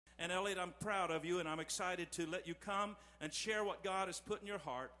And Elliot, I'm proud of you, and I'm excited to let you come and share what God has put in your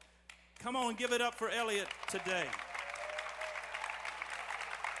heart. Come on, give it up for Elliot today.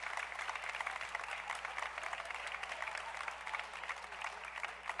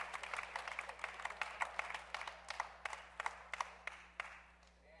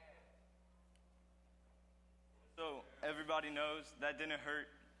 So everybody knows that didn't hurt,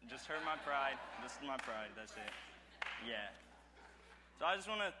 just hurt my pride. This is my pride, that's it. Yeah. So I just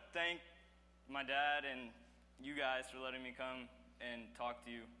want to thank my dad and you guys for letting me come and talk to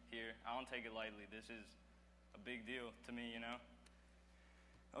you here. I don't take it lightly. This is a big deal to me, you know.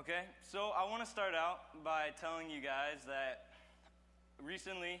 Okay, so I want to start out by telling you guys that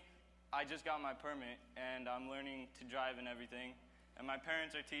recently I just got my permit and I'm learning to drive and everything, and my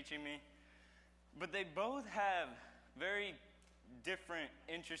parents are teaching me. But they both have very different,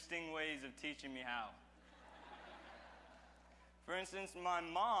 interesting ways of teaching me how. For instance, my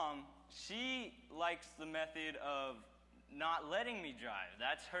mom, she likes the method of not letting me drive.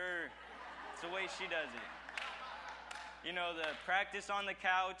 That's the way she does it. You know, the practice on the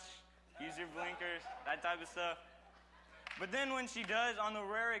couch, use your blinkers, that type of stuff. But then when she does, on the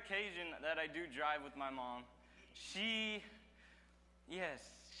rare occasion that I do drive with my mom, she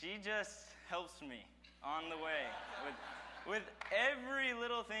just helps me on the way. With every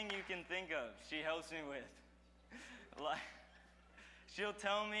little thing you can think of, she helps me with. Like, she'll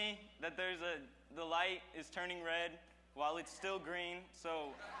tell me that the light is turning red while it's still green,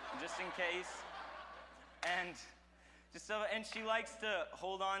 so just in case. And she likes to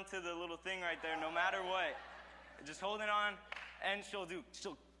hold on to the little thing right there no matter what. Just hold it on, and she'll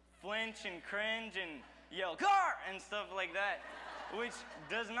flinch and cringe and yell, "Car!" and stuff like that, which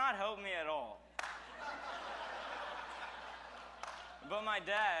does not help me at all. But my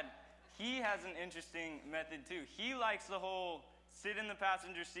dad, he has an interesting method too. He likes the whole sit in the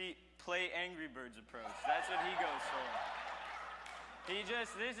passenger seat, play Angry Birds approach. That's what he goes for.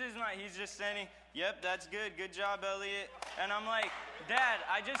 He's just saying, "Yep, that's good. Good job, Elliot." And I'm like, "Dad,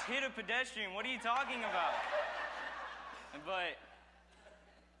 I just hit a pedestrian. What are you talking about?"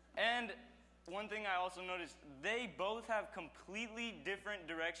 And one thing I also noticed, they both have completely different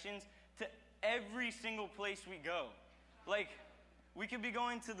directions to every single place we go. Like, we could be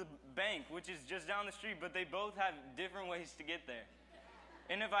going to the bank, which is just down the street, but they both have different ways to get there.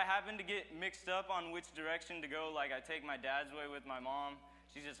 And if I happen to get mixed up on which direction to go, like I take my dad's way with my mom,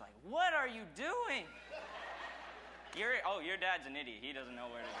 she's just like, "What are you doing?" Your dad's an idiot. He doesn't know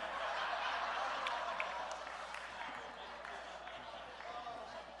where to go.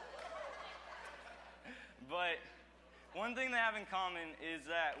 But one thing they have in common is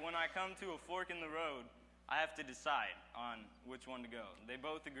that when I come to a fork in the road, I have to decide on which one to go. They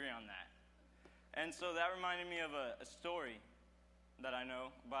both agree on that. And so that reminded me of a story that I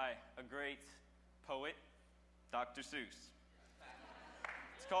know by a great poet, Dr. Seuss.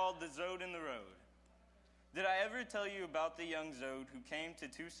 It's called The Zoad in the Road. Did I ever tell you about the young Zoad who came to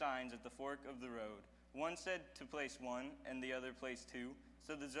two signs at the fork of the road? One said to place 1 and the other place 2,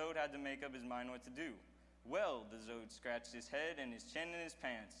 so the Zoad had to make up his mind what to do. Well, the Zoad scratched his head and his chin in his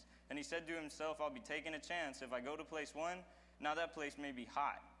pants, and he said to himself, "I'll be taking a chance. If I go to place 1, now that place may be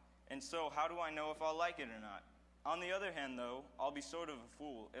hot. And so how do I know if I'll like it or not? On the other hand, though, I'll be sort of a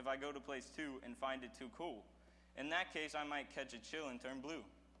fool if I go to place 2 and find it too cool. In that case, I might catch a chill and turn blue.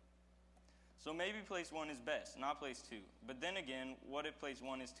 So maybe place 1 is best, not place 2. But then again, what if place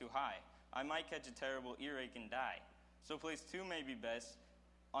 1 is too high? I might catch a terrible earache and die. So place 2 may be best.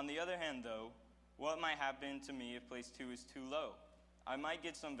 On the other hand, though, what might happen to me if place 2 is too low? I might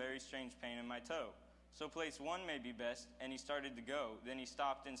get some very strange pain in my toe. So place 1 may be best," and he started to go. Then he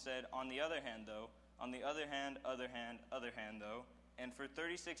stopped and said, "On the other hand, though, on the other hand, other hand, though." And for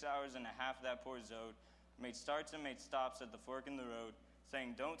 36 hours and a half, that poor Zoad made starts and made stops at the fork in the road,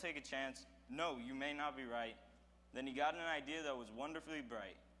 saying, "Don't take a chance. No, you may not be right." Then he got an idea that was wonderfully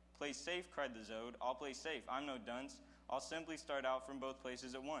bright. "Play safe," cried the Zoad. "I'll play safe. I'm no dunce. I'll simply start out from both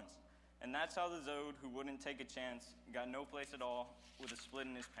places at once." And that's how the Zoad, who wouldn't take a chance, got no place at all with a split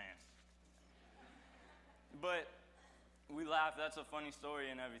in his pants. But we laugh. That's a funny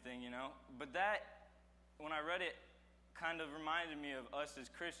story and everything, you know. But that, when I read it, kind of reminded me of us as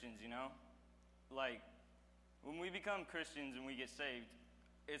Christians, you know. Like, when we become Christians and we get saved,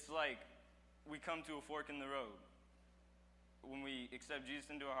 it's like we come to a fork in the road. When we accept Jesus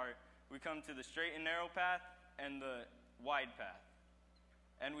into our heart, we come to the straight and narrow path and the wide path.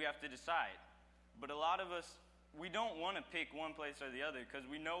 And we have to decide. But a lot of us, we don't want to pick one place or the other because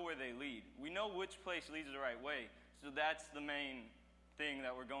we know where they lead. We know which place leads the right way. So that's the main thing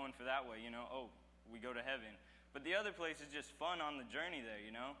that we're going for that way, you know. Oh, we go to heaven. But the other place is just fun on the journey there,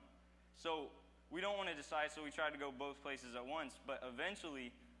 you know. So we don't want to decide, so we try to go both places at once. But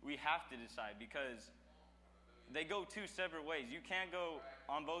eventually, we have to decide because they go two separate ways. You can't go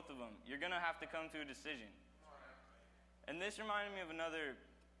on both of them. You're going to have to come to a decision. And this reminded me of another,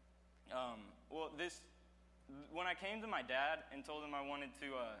 when I came to my dad and told him I wanted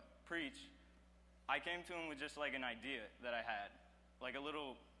to preach, I came to him with just like an idea that I had, like a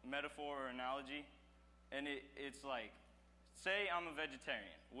little metaphor or analogy. And it's like, say I'm a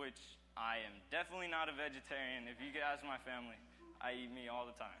vegetarian, which I am definitely not a vegetarian. If you ask my family, I eat meat all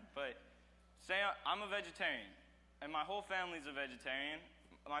the time. But say I'm a vegetarian, and my whole family's a vegetarian.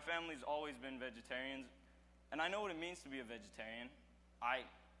 My family's always been vegetarians, and I know what it means to be a vegetarian. I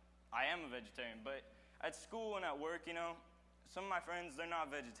am a vegetarian, but at school and at work, some of my friends, they're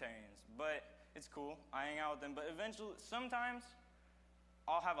not vegetarians, but it's cool. I hang out with them, but eventually, sometimes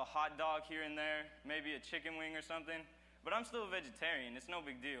I'll have a hot dog here and there, maybe a chicken wing or something, but I'm still a vegetarian. It's no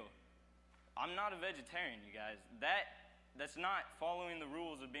big deal. I'm not a vegetarian, you guys. That's not following the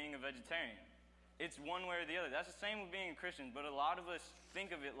rules of being a vegetarian. It's one way or the other. That's the same with being a Christian, but a lot of us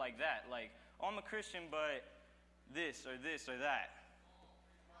think of it like that. Like, oh, I'm a Christian, but this or that.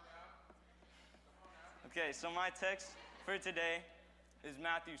 Okay, so my text for today is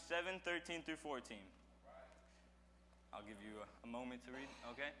Matthew 7:13 through 14. I'll give you a moment to read,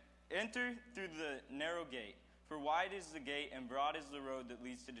 okay? Enter through the narrow gate, for wide is the gate and broad is the road that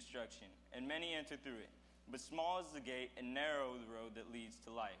leads to destruction, and many enter through it. But small is the gate and narrow the road that leads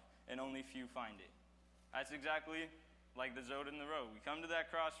to life, and only few find it. That's exactly like the Zoad and the road. We come to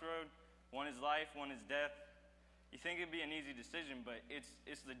that crossroad. One is life, one is death. You think it'd be an easy decision, but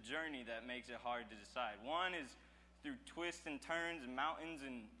it's the journey that makes it hard to decide. One is through twists and turns and mountains,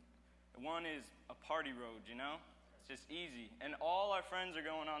 and one is a party road, It's just easy. And all our friends are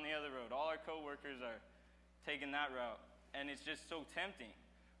going on the other road. All our coworkers are taking that route. And it's just so tempting,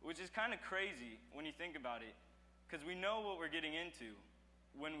 which is kind of crazy when you think about it, because we know what we're getting into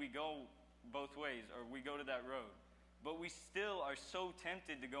when we go both ways or we go to that road. But we still are so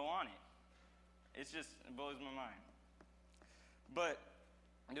tempted to go on it. It blows my mind. But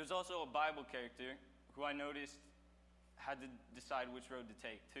there's also a Bible character who I noticed had to decide which road to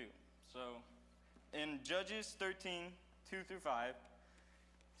take too. So in Judges 13, 2 through 5, it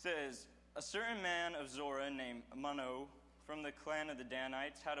says, a certain man of Zorah named Manoah from the clan of the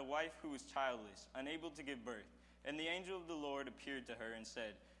Danites had a wife who was childless, unable to give birth. And the angel of the Lord appeared to her and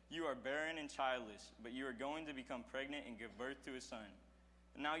said, you are barren and childless, but you are going to become pregnant and give birth to a son.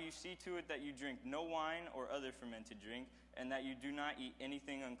 Now you see to it that you drink no wine or other fermented drink, and that you do not eat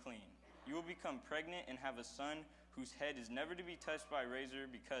anything unclean. You will become pregnant and have a son whose head is never to be touched by a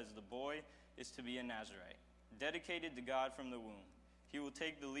razor, because the boy is to be a Nazirite, dedicated to God from the womb. He will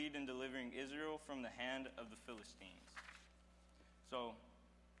take the lead in delivering Israel from the hand of the Philistines. So,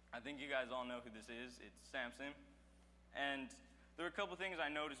 I think you guys all know who this is. It's Samson. And there were a couple things I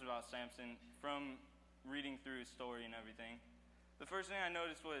noticed about Samson from reading through his story and everything. The first thing I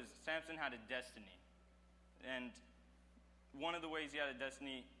noticed was Samson had a destiny. And one of the ways he had a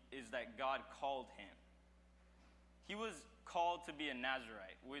destiny is that God called him. He was called to be a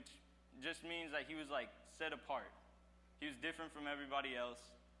Nazirite, which just means that he was set apart. He was different from everybody else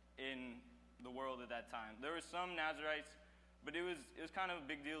in the world at that time. There were some Nazirites, but it was kind of a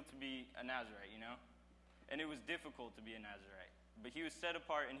big deal to be a Nazirite, And it was difficult to be a Nazirite. But he was set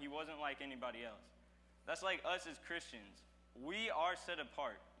apart, and he wasn't like anybody else. That's like us as Christians. We are set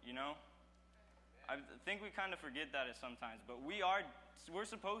apart, I think we kind of forget that sometimes, but we're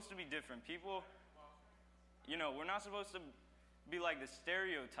supposed to be different. People, we're not supposed to be like the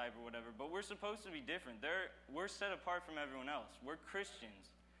stereotype or whatever, but we're supposed to be different. We're set apart from everyone else. We're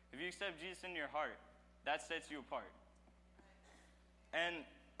Christians. If you accept Jesus into your heart, that sets you apart. And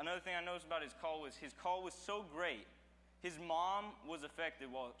another thing I noticed about his call was so great. His mom was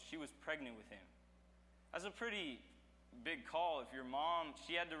affected while she was pregnant with him. That's a pretty big call. If your mom,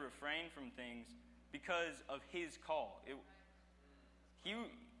 she had to refrain from things because of his call. He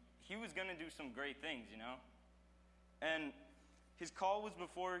was going to do some great things, And his call was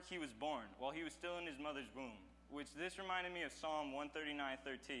before he was born, while he was still in his mother's womb, which this reminded me of Psalm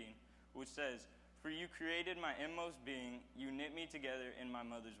 139:13, which says, for you created my inmost being, you knit me together in my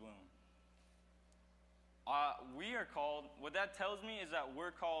mother's womb. We are called, what that tells me is that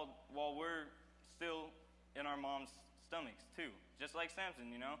we're called while we're still in our mom's stomachs too. Just like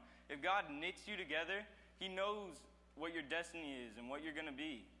Samson, If God knits you together, he knows what your destiny is and what you're going to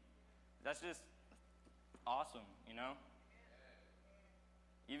be. That's just awesome,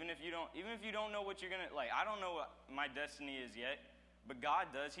 Even if you don't know what you're going to, I don't know what my destiny is yet, but God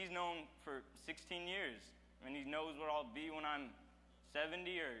does. He's known for 16 years, and he knows what I'll be when I'm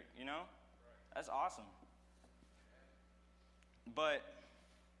 70 or, that's awesome. But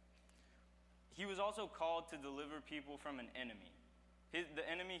he was also called to deliver people from an enemy. The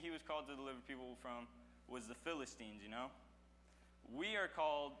enemy he was called to deliver people from was the Philistines, We are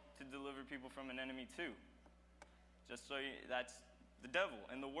called to deliver people from an enemy too. That's the devil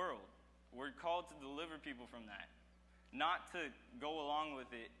and the world. We're called to deliver people from that. Not to go along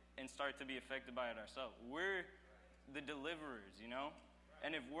with it and start to be affected by it ourselves. We're the deliverers,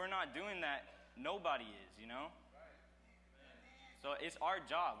 And if we're not doing that, nobody is, So it's our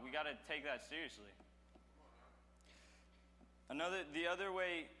job. We got to take that seriously. The other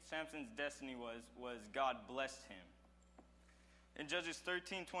way Samson's destiny was God blessed him. In Judges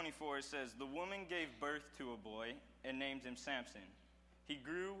 13:24 it says, "The woman gave birth to a boy and named him Samson. He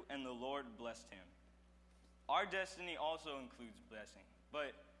grew and the Lord blessed him." Our destiny also includes blessing.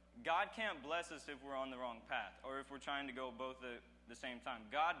 But God can't bless us if we're on the wrong path or if we're trying to go both at the same time.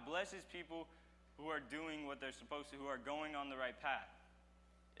 God blesses people who are doing what they're supposed to, who are going on the right path.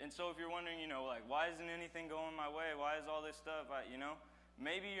 And so if you're wondering, why isn't anything going my way? Why is all this stuff,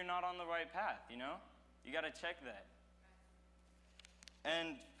 maybe you're not on the right path, You got to check that.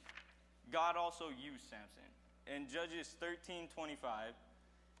 And God also used Samson. In Judges 13:25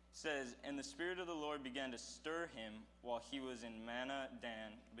 says, "And the Spirit of the Lord began to stir him while he was in Mana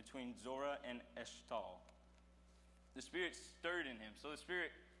Dan between Zorah and Eshtal." The Spirit stirred in him. So the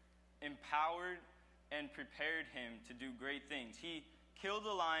Spirit empowered and prepared him to do great things. He killed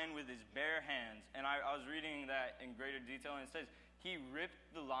a lion with his bare hands. And I was reading that in greater detail, and it says he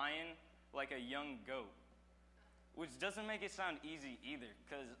ripped the lion like a young goat. Which doesn't make it sound easy either,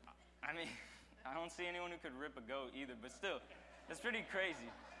 because, I don't see anyone who could rip a goat either, but still, that's pretty crazy.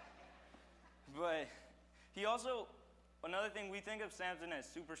 But he also, another thing, we think of Samson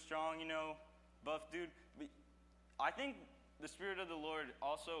as super strong, buff dude, but I think the Spirit of the Lord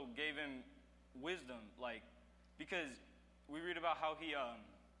also gave him wisdom, because we read about how he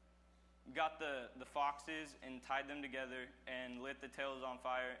got the foxes and tied them together and lit the tails on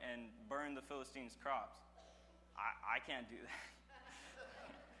fire and burned the Philistines' crops. I can't do that.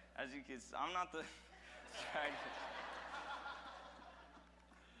 As you can see, I'm not the...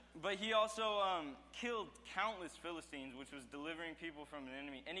 But he also killed countless Philistines, which was delivering people from an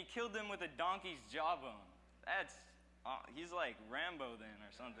enemy. And he killed them with a donkey's jawbone. He's like Rambo then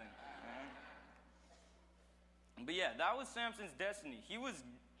or something. But yeah, that was Samson's destiny. He was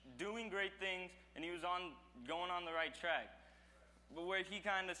doing great things, and he was going on the right track. But where he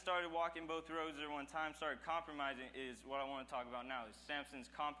kind of started walking both roads at one time, started compromising, is what I want to talk about now, is Samson's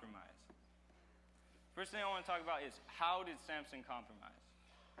compromise. First thing I want to talk about is, how did Samson compromise?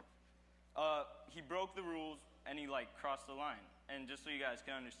 He broke the rules, and he crossed the line. And just so you guys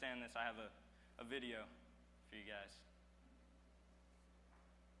can understand this, I have a video for you guys.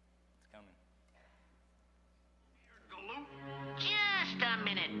 It's coming. Just a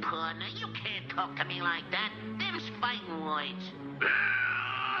minute, partner. You can't talk to me like that. Them's fighting words.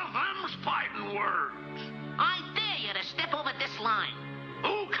 Them's fighting words. I dare you to step over this line.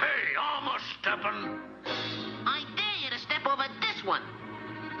 Okay, I'm a-steppin'. I dare you to step over this one.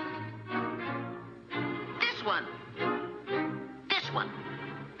 This one. This one.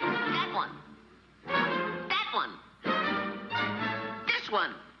 That one. That one. This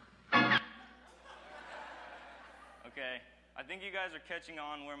one. Okay, I think you guys are catching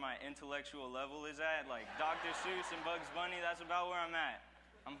on where my intellectual level is at. Like Dr. Seuss and Bugs Bunny, that's about where I'm at.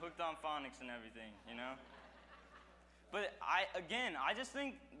 I'm hooked on phonics and everything, But I just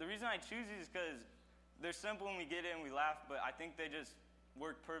think the reason I choose these is because they're simple and we get it and we laugh, but I think they just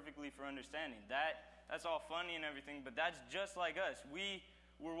work perfectly for understanding. That's all funny and everything, but that's just like us.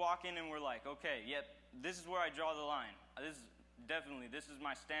 We're walking and we're like, okay, yep, this is where I draw the line. This is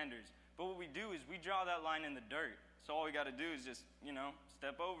my standards. But what we do is we draw that line in the dirt. So all we got to do is just,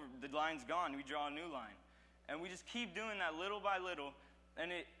 step over. The line's gone. We draw a new line. And we just keep doing that little by little.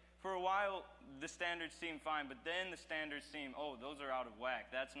 And for a while, the standards seem fine. But then the standards seem, those are out of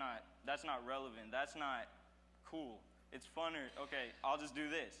whack. That's not relevant. That's not cool. It's funner. Okay, I'll just do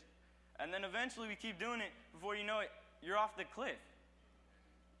this. And then eventually we keep doing it. Before you know it, you're off the cliff.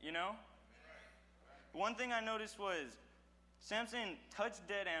 One thing I noticed was Samson touched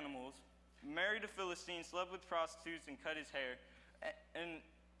dead animals, married a Philistine, slept with prostitutes, and cut his hair. And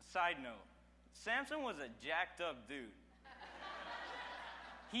side note, Samson was a jacked up dude.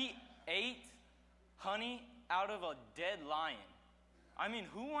 He ate honey out of a dead lion. I mean,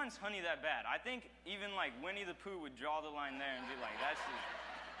 who wants honey that bad? I think even Winnie the Pooh would draw the line there and be like, that's just...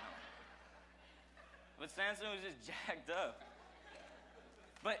 No. But Samson was just jacked up.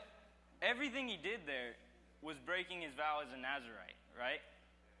 But everything he did there was breaking his vow as a Nazirite. right?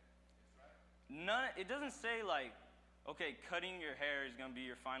 It doesn't say like, okay, cutting your hair is going to be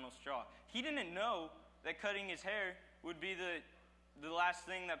your final straw. He didn't know that cutting his hair would be the last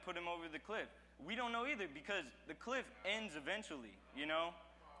thing that put him over the cliff. We don't know either, because the cliff ends eventually, you know?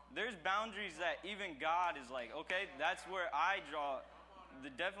 There's boundaries that even God is like, okay, that's where I draw the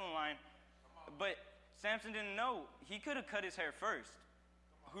definite line. But Samson didn't know. He could have cut his hair first.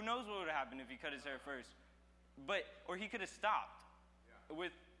 Who knows what would have happened if he cut his hair first? Or he could have stopped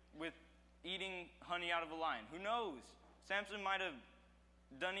with eating honey out of a lion. Who knows? Samson might have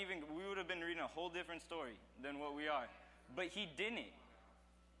we would have been reading a whole different story than what we are. But he didn't.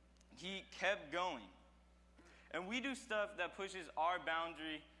 He kept going. And we do stuff that pushes our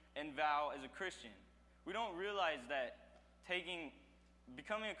boundary and vow as a Christian. We don't realize that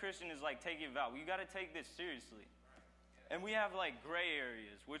becoming a Christian is like taking a vow. You got to take this seriously. And we have like gray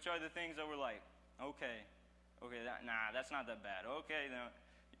areas, which are the things that we're like, okay, that's not that bad. Okay, no.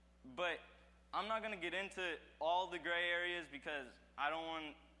 But I'm not going to get into all the gray areas because I don't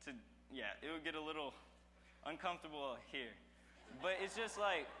want to, it would get a little uncomfortable here. But it's just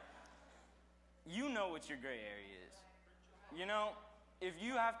like, you know what your gray area is. You know, if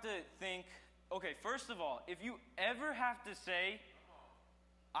you have to think, okay, first of all, if you ever have to say,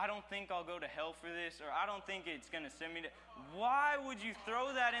 I don't think I'll go to hell for this, or I don't think it's going to send me to, why would you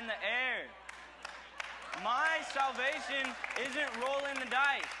throw that in the air? My salvation isn't rolling the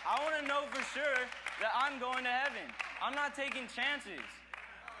dice. I want to know for sure that I'm going to heaven. I'm not taking chances.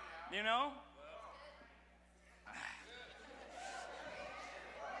 You know?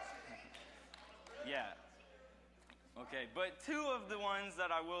 Yeah. Okay, but two of the ones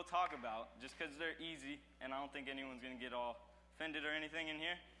that I will talk about, just because they're easy, and I don't think anyone's going to get all offended or anything in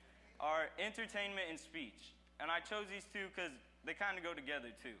here, are entertainment and speech. And I chose these two because they kind of go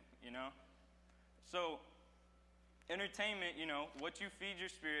together too, you know? So, entertainment, you know, what you feed your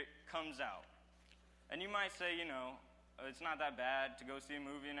spirit comes out. And you might say, you know, it's not that bad to go see a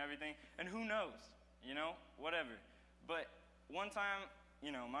movie and everything. And who knows, you know, whatever. But one time,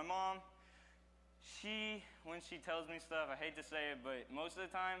 you know, my mom, when she tells me stuff, I hate to say it, but most of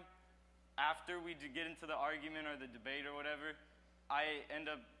the time, after we get into the argument or the debate or whatever, I end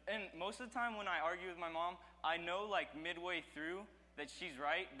up, and most of the time when I argue with my mom, I know like midway through that she's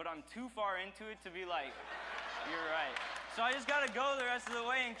right, but I'm too far into it to be like, you're right. So I just gotta go the rest of the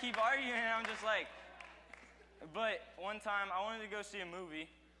way and keep arguing, and I'm just like, but one time I wanted to go see a movie.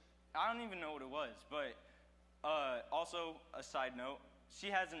 I don't even know what it was, but also a side note, she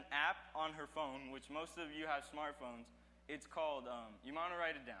has an app on her phone, which most of you have smartphones. It's called, you might want to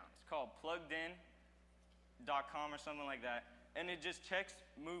write it down. It's called pluggedin.com or something like that. And it just checks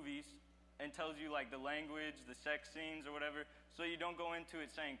movies and tells you like the language, the sex scenes or whatever, so you don't go into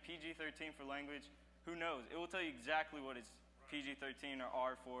it saying PG-13 for language. Who knows? It will tell you exactly what it's PG-13 or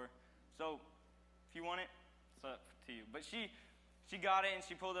R for. So if you want it, it's up to you. But she got it and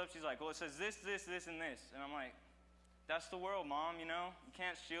she pulled it up. She's like, well, it says this, this, this, and this. And I'm like, that's the world, Mom, you know? You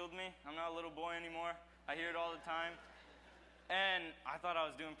can't shield me. I'm not a little boy anymore. I hear it all the time. And I thought I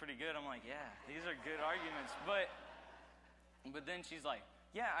was doing pretty good. I'm like, yeah, these are good arguments. But then she's like,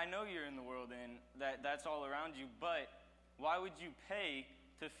 yeah, I know you're in the world and that's all around you, but why would you pay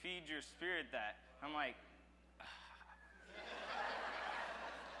to feed your spirit that? I'm like,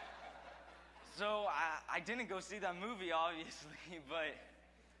 so I didn't go see that movie, obviously, but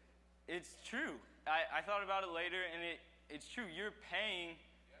it's true. I thought about it later, and it's true. You're paying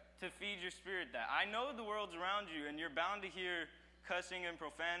to feed your spirit that. I know the world's around you, and you're bound to hear cussing and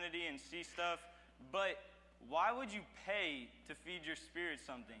profanity and see stuff, but why would you pay to feed your spirit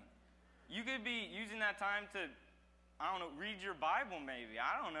something? You could be using that time to, I don't know, read your Bible maybe.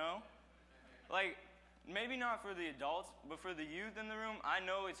 I don't know. Like, maybe not for the adults, but for the youth in the room, I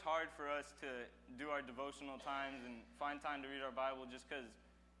know it's hard for us to do our devotional times and find time to read our Bible just because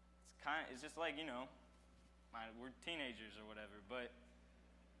it's just like, you know, we're teenagers or whatever. But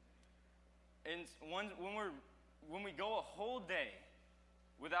when we go a whole day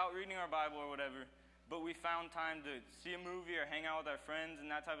without reading our Bible or whatever, but we found time to see a movie or hang out with our friends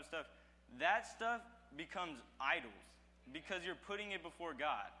and that type of stuff, that stuff becomes idols because you're putting it before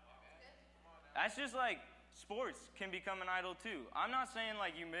God. That's just like sports can become an idol too. I'm not saying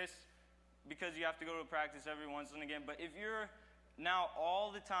like you miss because you have to go to practice every once and again, but if you're now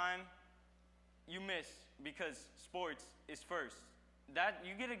all the time you miss because sports is first, that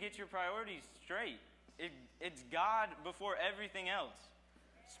you got to get your priorities straight. It's God before everything else.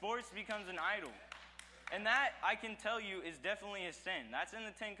 Sports becomes an idol. And that, I can tell you, is definitely a sin. That's in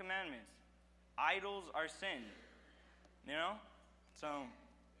the 10 Commandments. Idols are sin. You know? So,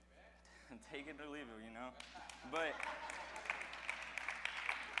 take it or leave it, you know? But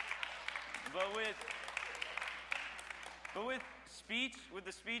But with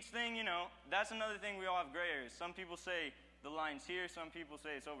the speech thing, that's another thing we all have gray areas. Some people say the line's here, some people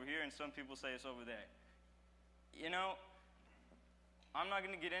say it's over here, and some people say it's over there. I'm not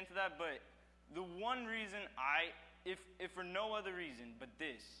going to get into that, but the one reason if for no other reason but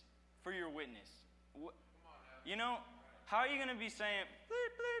this, for your witness. How are you going to be saying,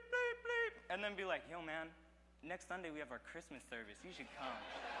 bleep, bleep, bleep, bleep, and then be like, yo, man, next Sunday we have our Christmas service. You should come.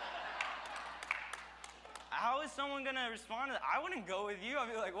 How is someone going to respond to that? I wouldn't go with you. I'd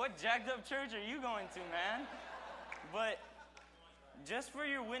be like, what jacked up church are you going to, man? But just for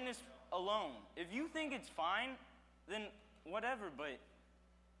your witness alone, if you think it's fine, then whatever. But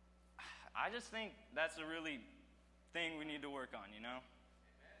I just think that's a really thing we need to work on,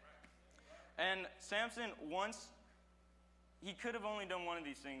 And Samson, he could have only done one of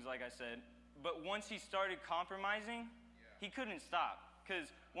these things, like I said, but once he started compromising, he couldn't stop.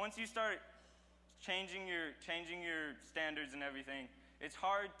 Because once you start changing your standards and everything, it's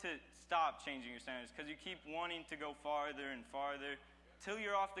hard to stop changing your standards because you keep wanting to go farther and farther till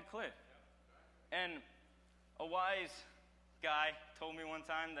you're off the cliff. And a wise guy told me one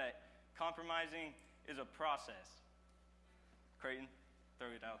time that compromising is a process. Creighton, throw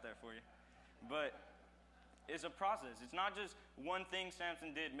it out there for you. But it's a process. It's not just one thing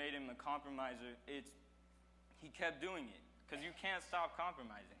Samson did made him a compromiser. He kept doing it because you can't stop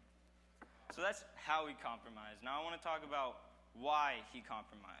compromising. So that's how he compromised. Now I want to talk about why he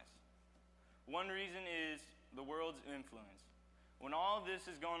compromised. One reason is the world's influence. When all of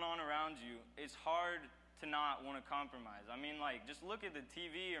this is going on around you, it's hard to not want to compromise. I mean, just look at the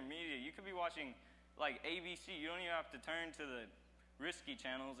TV or media. You could be watching, ABC. You don't even have to turn to the risky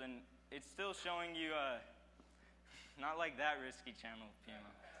channels, and it's still showing you, not like that risky channel,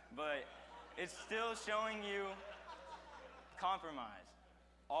 but it's still showing you compromise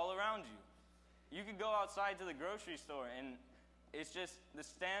all around you. You could go outside to the grocery store, and it's just the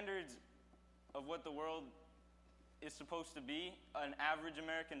standards of what the world is supposed to be, an average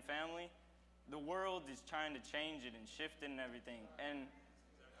American family. The world is trying to change it and shift it and everything.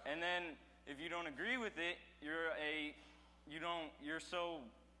 And then if you don't agree with it, you're so,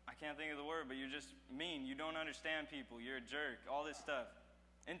 I can't think of the word, but you're just mean. You don't understand people. You're a jerk. All this stuff.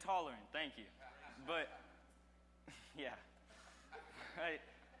 Intolerant. Thank you. But, yeah. Right.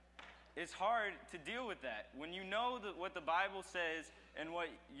 It's hard to deal with that. When you know that what the Bible says and what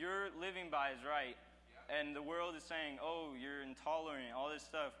you're living by is right, and the world is saying, oh, you're intolerant, all this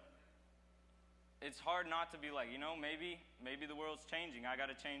stuff, it's hard not to be like, maybe the world's changing. I got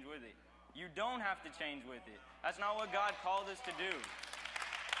to change with it. You don't have to change with it. That's not what God called us to do.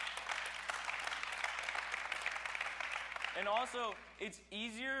 And also, it's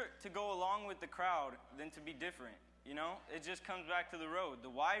easier to go along with the crowd than to be different. It just comes back to the road. The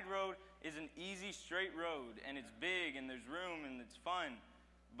wide road is an easy, straight road, and it's big, and there's room, and it's fun.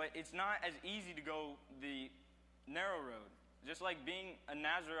 But it's not as easy to go the narrow road. Just like being a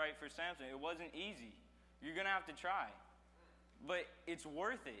Nazirite for Samson, it wasn't easy. You're going to have to try. But it's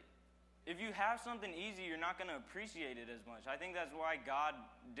worth it. If you have something easy, you're not going to appreciate it as much. I think that's why God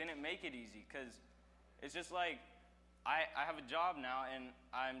didn't make it easy, because it's just like, I have a job now, and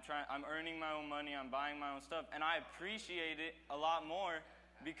I'm earning my own money, I'm buying my own stuff, and I appreciate it a lot more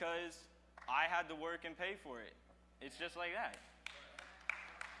because I had to work and pay for it. It's just like that.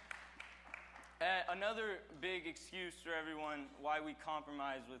 Another big excuse for everyone why we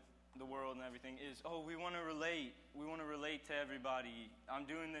compromise with the world and everything is, we want to relate. We want to relate to everybody. I'm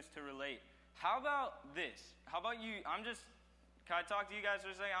doing this to relate. How about this? How about you? Can I talk to you guys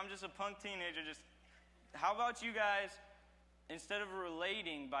for a second? I'm just a punk teenager. How about you guys, instead of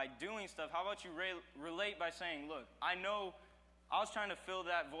relating by doing stuff, how about you relate by saying, look, I know I was trying to fill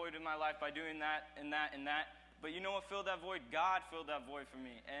that void in my life by doing that and that and that, but you know what filled that void? God filled that void for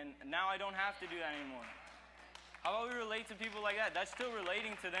me, and now I don't have to do that anymore. How about we relate to people like that? That's still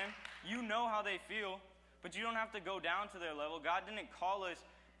relating to them. You know how they feel, but you don't have to go down to their level. God didn't call us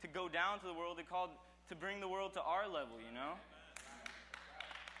to go down to the world. He called to bring the world to our level,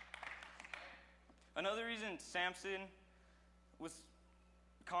 Another reason Samson was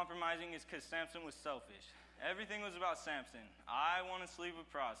compromising is because Samson was selfish. Everything was about Samson. I want to sleep with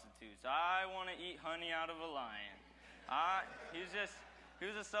prostitutes. I want to eat honey out of a lion. He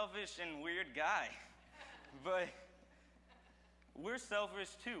was a selfish and weird guy. But we're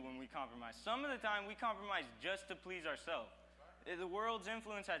selfish too when we compromise. Some of the time we compromise just to please ourselves. The world's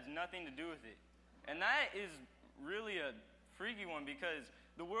influence has nothing to do with it. And that is really a freaky one because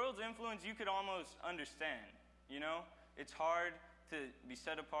the world's influence you could almost understand, It's hard to be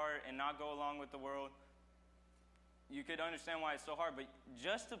set apart and not go along with the world. you could understand why it's so hard. But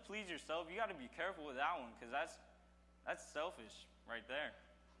just to please yourself, you got to be careful with that one, because that's selfish right there.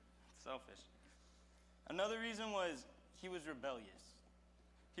 Selfish. Another reason was he was rebellious.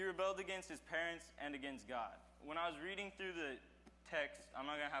 He rebelled against his parents and against God. When I was reading through the text, I'm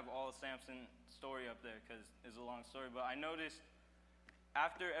not going to have all of Samson's story up there because it's a long story, but I noticed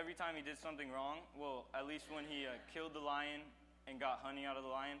after every time he did something wrong, well, at least when he killed the lion and got honey out of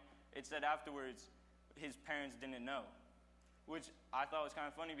the lion, it said afterwards his parents didn't know, which I thought was kind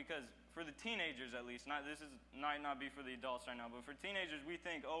of funny because for the teenagers at least, this might not be for the adults right now, but for teenagers we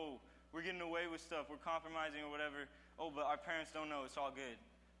think, oh, we're getting away with stuff, we're compromising or whatever, oh, but our parents don't know, it's all good.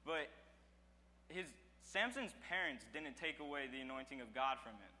 But Samson's parents didn't take away the anointing of God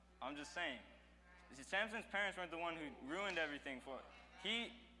from him. I'm just saying. Samson's parents weren't the one who ruined everything for him.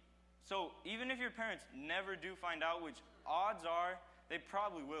 So even if your parents never do find out, which odds are they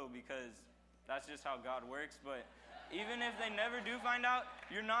probably will because that's just how God works, but even if they never do find out,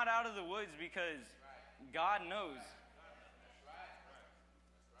 you're not out of the woods because God knows.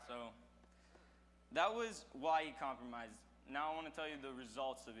 So that was why he compromised. Now I want to tell you the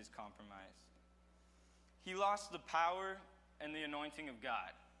results of his compromise. He lost the power and the anointing of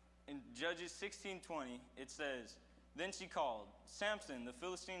God. In Judges 16:20, it says, "Then she called, 'Samson, the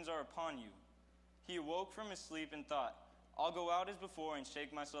Philistines are upon you.' He awoke from his sleep and thought, 'I'll go out as before and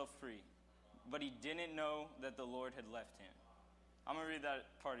shake myself free.' But he didn't know that the Lord had left him." I'm going to read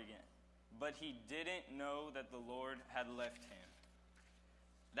that part again. But he didn't know that the Lord had left him.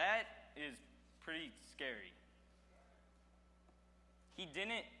 That is pretty scary. He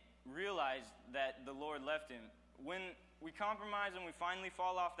didn't realize that the Lord left him. When we compromise and we finally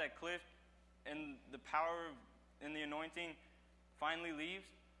fall off that cliff and the power and the anointing finally leaves,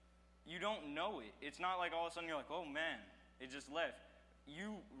 you don't know it. It's not like all of a sudden you're like, oh man, it just left.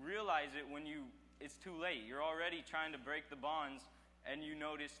 You realize it when it's too late. You're already trying to break the bonds and you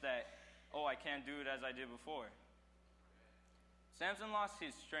notice that, oh, I can't do it as I did before. Samson lost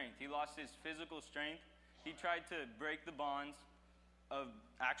his strength. He lost his physical strength. He tried to break the bonds of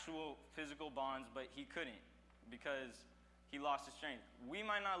actual physical bonds, but he couldn't because he lost his strength. We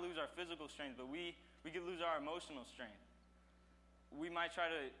might not lose our physical strength, but we could lose our emotional strength. We might try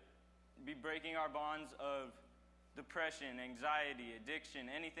to be breaking our bonds of depression, anxiety, addiction,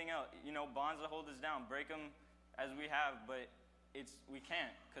 anything else. Bonds that hold us down. Break them as we have, but we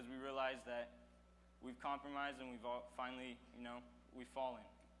can't because we realize that we've compromised and we've finally, we've fallen.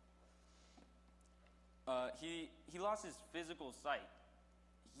 He lost his physical sight.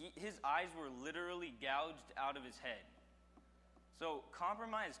 His eyes were literally gouged out of his head. So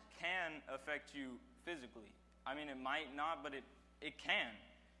compromise can affect you physically. I mean, it might not, but it can.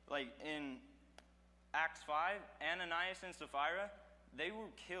 Like in Acts 5, Ananias and Sapphira, they were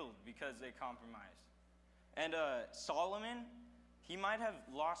killed because they compromised. And Solomon, he might have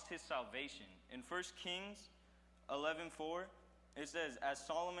lost his salvation. In 1 Kings 11:4, it says, "As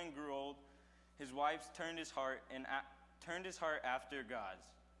Solomon grew old, his wives turned his heart after God's,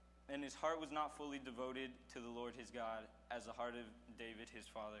 and his heart was not fully devoted to the Lord his God, as the heart of David his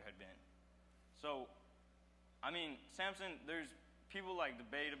father had been." So, Samson, there's people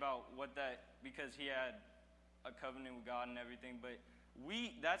debate about because he had a covenant with God and everything, but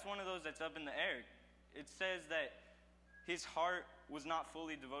that's one of those that's up in the air. It says that his heart was not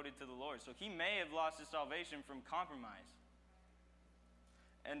fully devoted to the Lord. So he may have lost his salvation from compromise.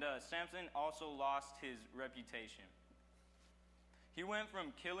 And Samson also lost his reputation. He went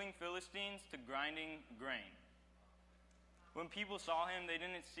from killing Philistines to grinding grain. When people saw him, they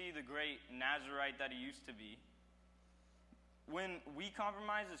didn't see the great Nazirite that he used to be. When we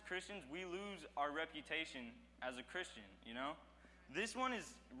compromise as Christians, we lose our reputation as a Christian, This one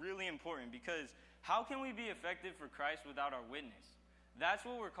is really important because how can we be effective for Christ without our witness? That's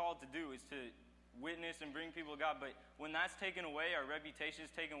what we're called to do, is to witness and bring people to God. But when that's taken away, our reputation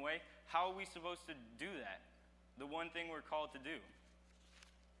is taken away, how are we supposed to do that? The one thing we're called to do.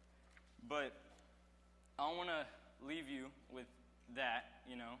 But I want to leave you with that,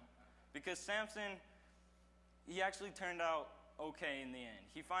 because Samson, he actually turned out okay in the end.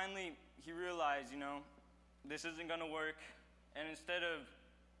 He realized, this isn't going to work. And instead of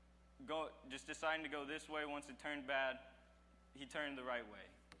just deciding to go this way once it turned bad, he turned the right way.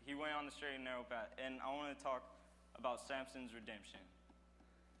 He went on the straight and narrow path. And I want to talk about Samson's redemption.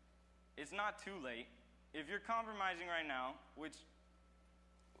 It's not too late. If you're compromising right now, which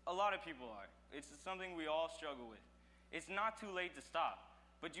a lot of people are, it's something we all struggle with. It's not too late to stop,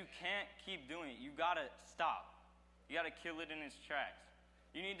 but you can't keep doing it. You got to stop. You got to kill it in its tracks.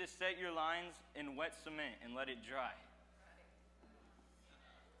 You need to set your lines in wet cement and let it dry.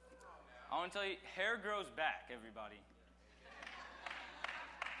 I want to tell you, hair grows back, everybody.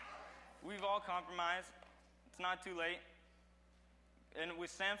 We've all compromised. It's not too late. And with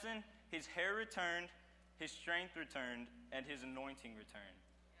Samson, his hair returned, his strength returned, and his anointing returned.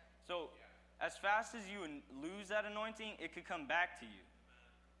 So as fast as you lose that anointing, it could come back to you.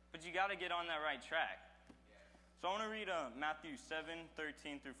 But you got to get on that right track. So I want to read Matthew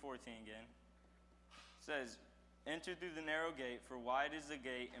 7:13 through 14 again. It says, "Enter through the narrow gate, for wide is the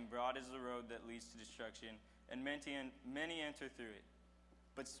gate and broad is the road that leads to destruction, and many enter through it.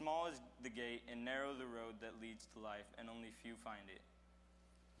 But small is the gate and narrow the road that leads to life, and only few find it."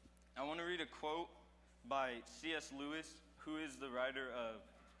 I want to read a quote by C.S. Lewis, who is the writer of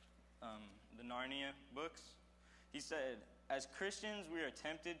the Narnia books. He said, "As Christians, we are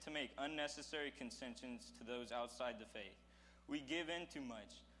tempted to make unnecessary concessions to those outside the faith. We give in too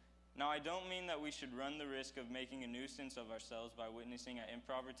much. Now, I don't mean that we should run the risk of making a nuisance of ourselves by witnessing at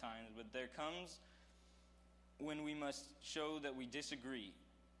improper times, but there comes when we must show that we disagree.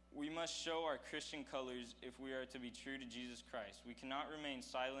 We must show our Christian colors if we are to be true to Jesus Christ. We cannot remain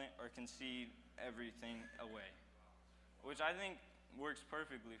silent or concede everything away." Which I think works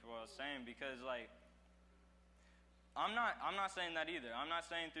perfectly for what I was saying, because I'm not saying that either. I'm not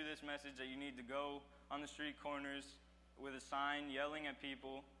saying through this message that you need to go on the street corners with a sign yelling at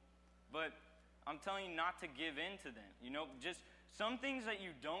people, but I'm telling you not to give in to them. Just some things that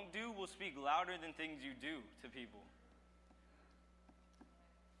you don't do will speak louder than things you do to people.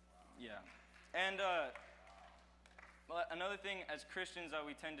 Yeah. And another thing as Christians that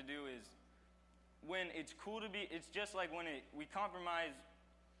we tend to do is when it's cool to be, it's just like when we compromise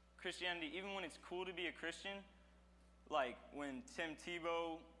Christianity, even when it's cool to be a Christian, like when Tim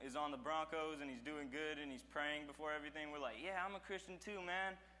Tebow is on the Broncos and he's doing good and he's praying before everything, we're like, yeah, I'm a Christian too,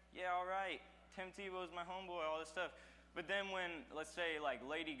 man. Yeah, all right. Tim Tebow's my homeboy, all this stuff. But then when, let's say, like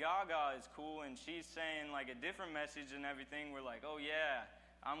Lady Gaga is cool and she's saying like a different message and everything, we're like, oh yeah,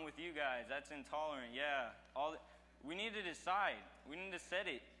 I'm with you guys. That's intolerant. Yeah. We need to decide. We need to set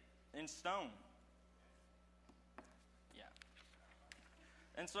it in stone. Yeah.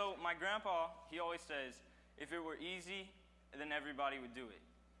 And so my grandpa, he always says, if it were easy, then everybody would do it.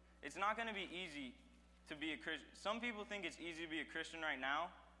 It's not going to be easy to be a Christian. Some people think it's easy to be a Christian right now,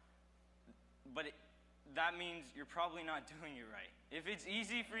 but that means you're probably not doing it right. If it's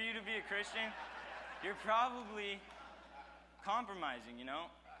easy for you to be a Christian, you're probably compromising,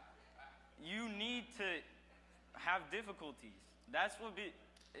 You need to have difficulties. That's what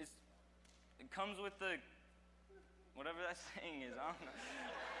it comes with the, whatever that saying is, I don't know.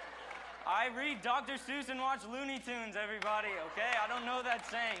 I read Dr. Seuss and watch Looney Tunes, everybody, okay? I don't know that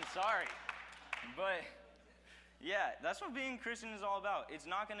saying, sorry. But, yeah, that's what being Christian is all about. It's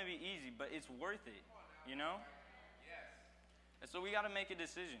not going to be easy, but it's worth it, Yes. And so we got to make a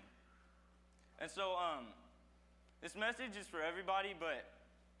decision. And so, this message is for everybody, but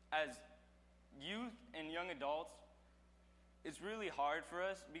as youth and young adults, it's really hard for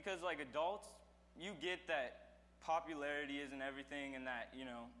us because, like adults, you get that popularity isn't everything and that,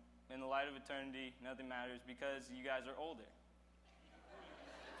 in the light of eternity, nothing matters because you guys are older.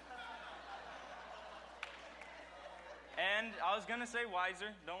 And I was going to say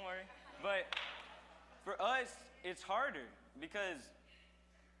wiser, don't worry. But for us, it's harder because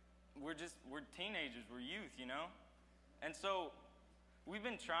we're teenagers, we're youth, And so we've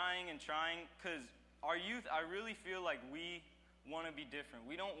been trying because our youth, I really feel like we want to be different.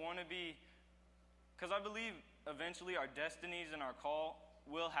 We don't want to be, because I believe eventually our destinies and our call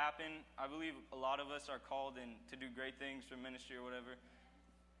will happen. I believe a lot of us are called to do great things for ministry or whatever.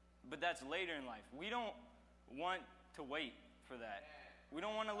 But that's later in life. We don't want to wait for that. We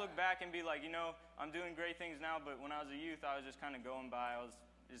don't want to look back and be like, I'm doing great things now, but when I was a youth, I was just kind of going by. I was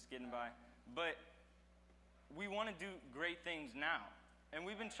just getting by. But we want to do great things now. And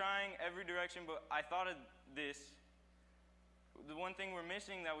we've been trying every direction, but I thought of this. The one thing we're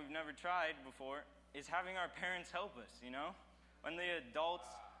missing that we've never tried before is having our parents help us, And the adults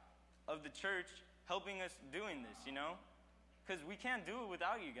of the church helping us doing this, Because we can't do it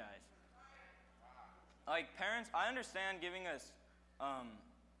without you guys. Like parents, I understand giving us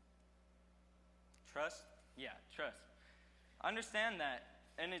trust. Yeah, trust. I understand that,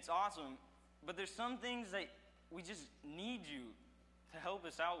 and it's awesome. But there's some things that we just need you to help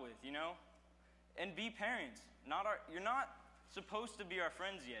us out with, And be parents. You're not supposed to be our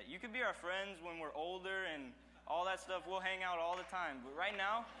friends yet. You could be our friends when we're older and all that stuff. We'll hang out all the time. But right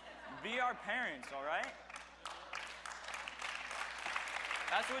now, be our parents, all right?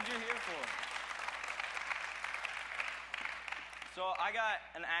 That's what you're here for. So I got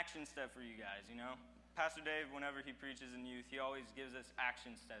an action step for you guys, Pastor Dave, whenever he preaches in youth, he always gives us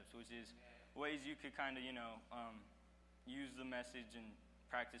action steps, which is ways you could kind of, use the message and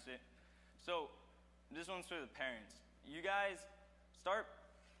practice it. So this one's for the parents. You guys start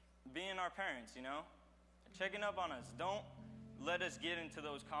being our parents, checking up on us. Don't let us get into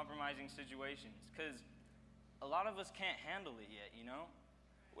those compromising situations, because a lot of us can't handle it yet,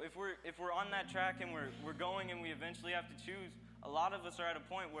 If we're on that track and we're going and we eventually have to choose, a lot of us are at a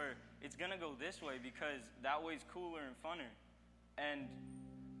point where it's going to go this way because that way's cooler and funner. And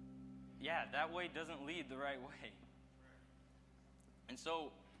yeah, that way doesn't lead the right way. And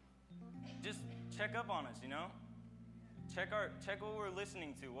so just check up on us, Check what we're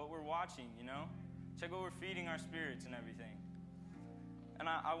listening to, what we're watching, Check what we're feeding our spirits and everything. And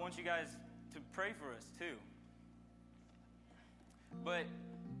I want you guys to pray for us too. But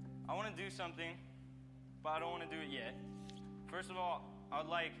I want to do something, but I don't want to do it yet. First of all, I would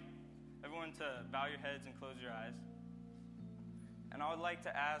like everyone to bow your heads and close your eyes. And I would like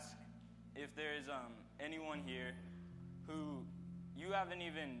to ask if there is anyone here who you haven't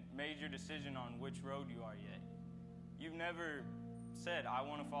even made your decision on which road you are yet. You've never said, I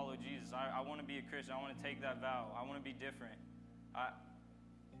want to follow Jesus. I want to be a Christian. I want to take that vow. I want to be different.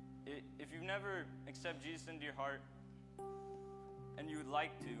 If you've never accepted Jesus into your heart and you would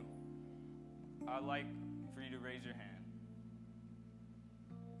like to, I'd like for you to raise your hand.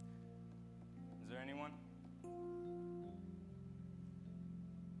 Is there anyone?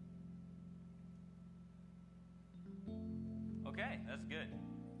 Okay, that's good.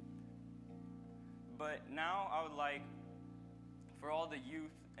 But now I would like for all the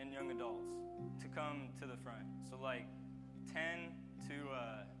youth and young adults to come to the front. So like 10 to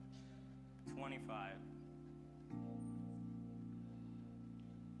 25.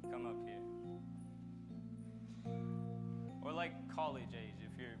 Come up here. Or like college age,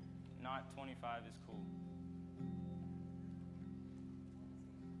 if you're not 25 is cool.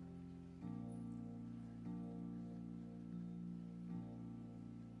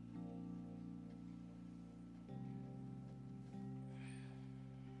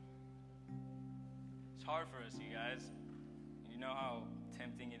 It's hard for us, you guys. You know how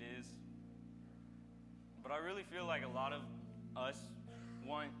tempting it is. But I really feel like a lot of us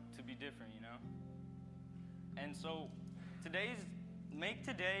want to be different, And so make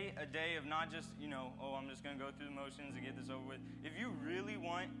today a day of not just, I'm just going to go through the motions and get this over with. If you really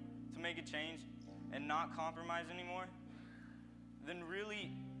want to make a change and not compromise anymore, then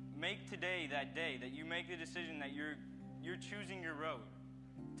really make today that day that you make the decision that you're choosing your road.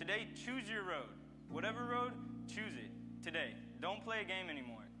 Today, choose your road. Whatever road, choose it today. Don't play a game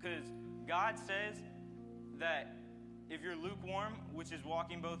anymore, because God says that if you're lukewarm, which is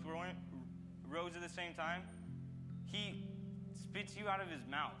walking both roads at the same time, He spits you out of His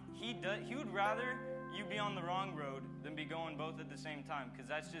mouth. He would rather you be on the wrong road than be going both at the same time, because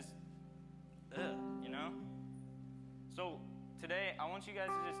that's just, So today, I want you guys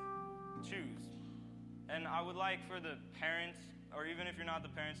to just choose. And I would like for the parents, or even if you're not the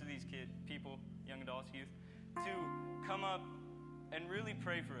parents of these people, young adults, youth, to come up and really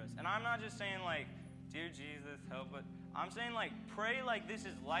pray for us. And I'm not just saying like, dear Jesus, help us. I'm saying like, pray like this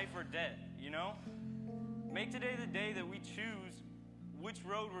is life or death, Make today the day that we choose which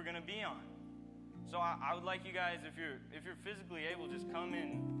road we're going to be on. So I would like you guys, if you're physically able, just come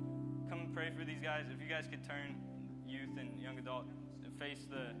and pray for these guys. If you guys could turn youth and young adult and face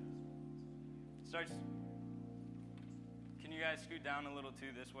can you guys scoot down a little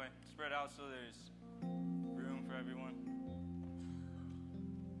too this way? Spread out so there's room for everyone.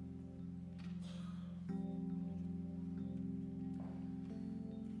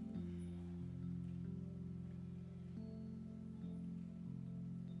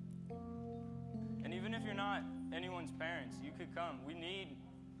 And even if you're not anyone's parents, you could come. We need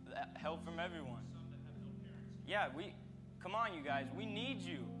help from everyone. Yeah, come on, you guys. We need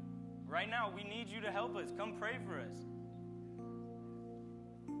you. Right now, we need you to help us. Come pray for us.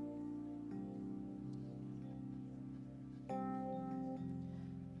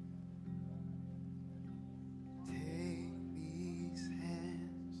 Take these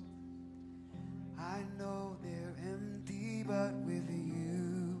hands. I know they're empty, but with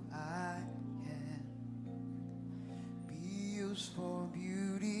you I can be used for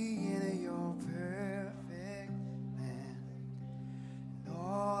beauty in your perfect plan. And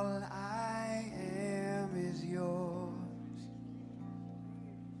all I am is yours.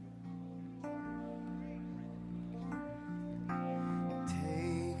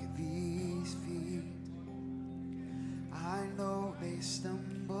 Take these feet. I know they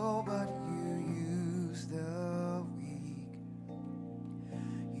stumble, but you use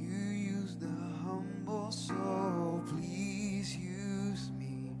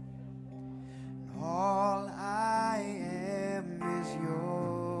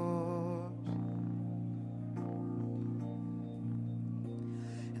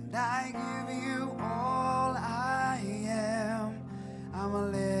and I give you all I am.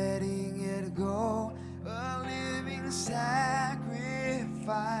 I'm letting it go, a living sacrifice,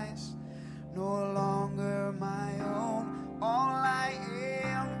 no longer my own. All I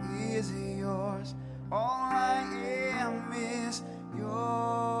am is yours. All I am is yours.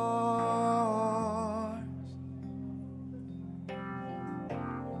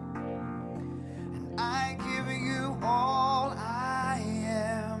 And I give you all I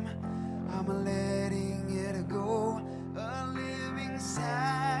am. I'm letting it go, a living sacrifice,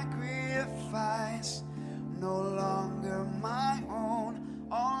 no longer my own.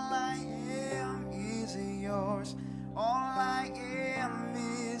 All I am is yours. All I am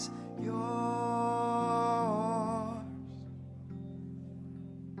is yours.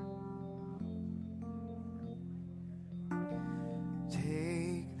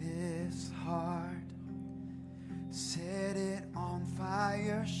 Take this heart, set it on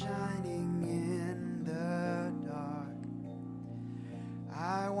fire, shining in the dark.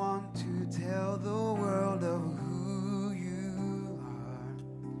 I want to tell the world of who you are.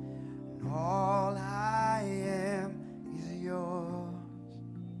 And all I am is yours.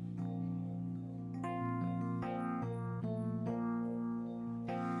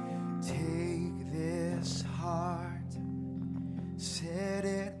 Take this heart, set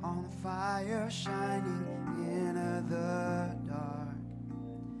it on fire, shining in the dark.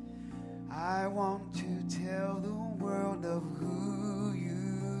 I want to tell the world of who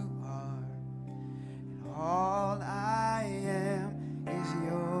you are. And all I am is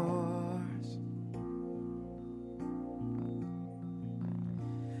yours.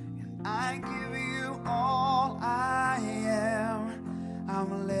 And I give you all I am.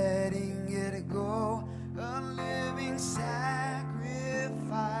 I'm letting it go, a living sacrifice,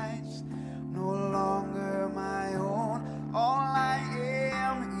 no longer my own. All I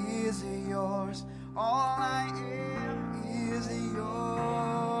am is yours. All I am is yours.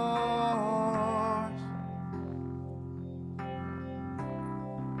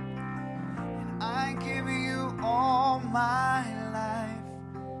 And I give you all my life.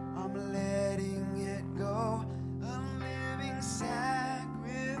 I'm letting it go, a living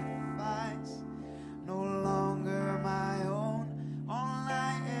sacrifice, no longer my own. All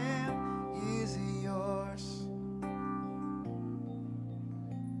I am is yours.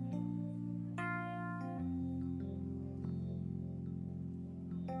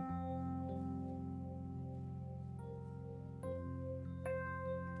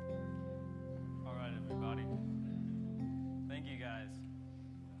 All right, everybody. Thank you, guys.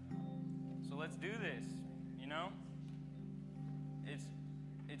 So let's do this, you know?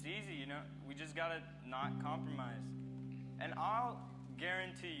 It's easy, you know? We just got to not compromise. And I'll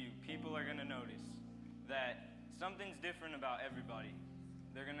guarantee you, people are going to notice that something's different about everybody.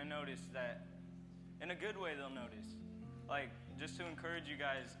 They're going to notice that, in a good way, they'll notice. Like, just to encourage you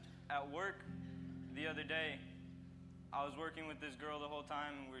guys, at work the other day, I was working with this girl the whole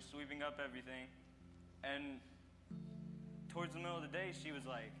time, and we were sweeping up everything. And towards the middle of the day, she was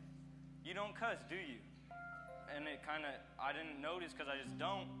like, "You don't cuss, do you?" And it kind of, I didn't notice because I just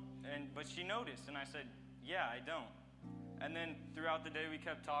don't. But she noticed, and I said, "Yeah, I don't." And then throughout the day, we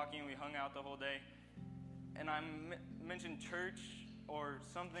kept talking. We hung out the whole day. And I mentioned church or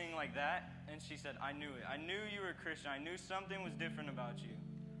something like that, and she said, "I knew it. I knew you were a Christian. I knew something was different about you,"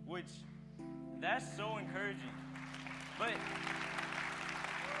 which, that's so encouraging.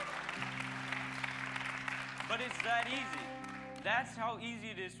 But it's that easy. That's how easy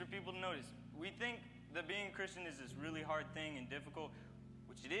it is for people to notice. We think that being a Christian is this really hard thing and difficult,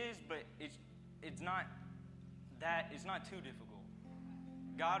 which it is, but it's not too difficult.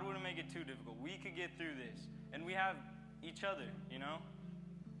 God wouldn't make it too difficult. We could get through this. And we have each other, you know?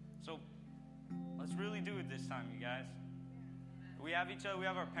 So let's really do it this time, you guys. We have each other, we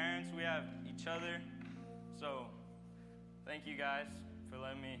have our parents, we have each other. So thank you guys for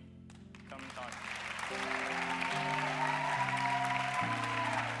letting me come and talk to you.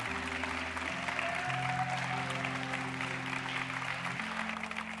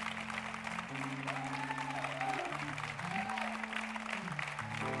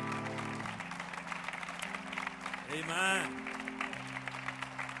 Amen.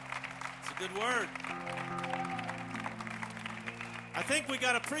 It's a good word. I think we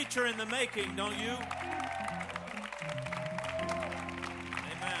got a preacher in the making, don't you?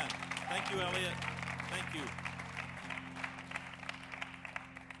 Amen. Thank you, Elliot. Thank you.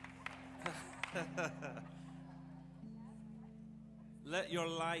 Let your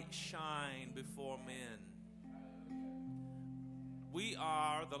light shine before men. We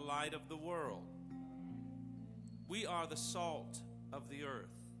are the light of the world. We are the salt of the earth.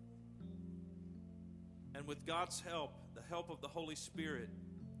 And with God's help, the help of the Holy Spirit,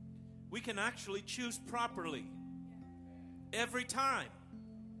 we can actually choose properly every time.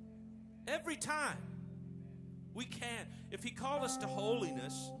 Every time. We can. If He called us to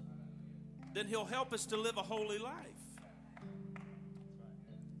holiness, then He'll help us to live a holy life.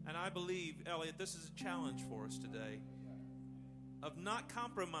 And I believe, Elliot, this is a challenge for us today of not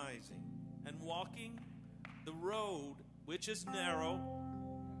compromising and walking the road which is narrow,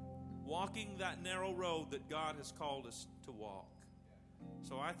 walking that narrow road that God has called us to walk.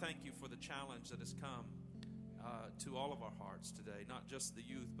 So I thank you for the challenge that has come to all of our hearts today, not just the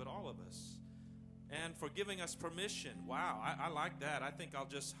youth, but all of us. And for giving us permission. Wow, I like that. I think I'll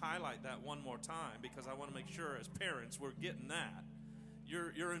just highlight that one more time because I want to make sure as parents we're getting that.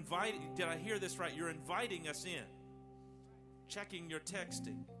 You're inviting, did I hear this right? You're inviting us in. Checking your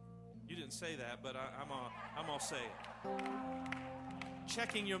texting. You didn't say that, but I'm gonna say it.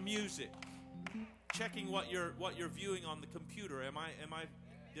 Checking your music. Checking what you're viewing on the computer.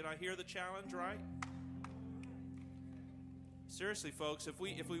 Did I hear the challenge right? Seriously, folks, if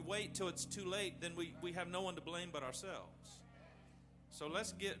we wait till it's too late, then we have no one to blame but ourselves. So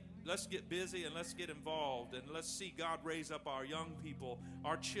let's get busy and let's get involved and let's see God raise up our young people,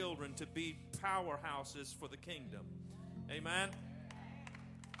 our children, to be powerhouses for the kingdom. Amen?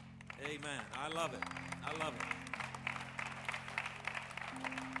 Amen. I love it. I love it.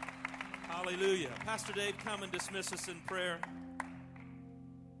 Hallelujah. Pastor Dave, come and dismiss us in prayer.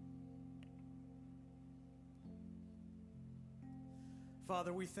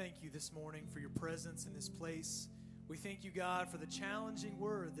 Father, we thank you this morning for your presence in this place. We thank you, God, for the challenging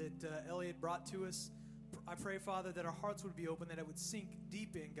word that Elliot brought to us. I pray, Father, that our hearts would be open, that it would sink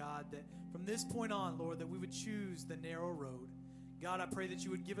deep in, God, that from this point on, Lord, that we would choose the narrow road. God, I pray that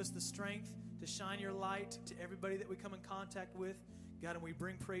you would give us the strength to shine your light to everybody that we come in contact with. God, and we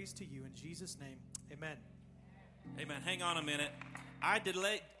bring praise to you in Jesus' name. Amen. Amen. Hang on a minute. I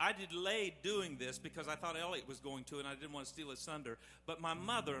delayed doing this because I thought Elliot was going to, and I didn't want to steal his thunder. But my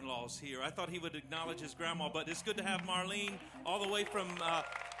mother-in-law's here. I thought he would acknowledge his grandma, but it's good to have Marlene all the way from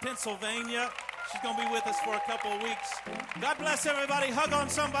Pennsylvania. She's going to be with us for a couple of weeks. God bless everybody. Hug on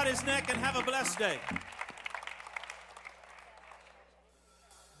somebody's neck and have a blessed day.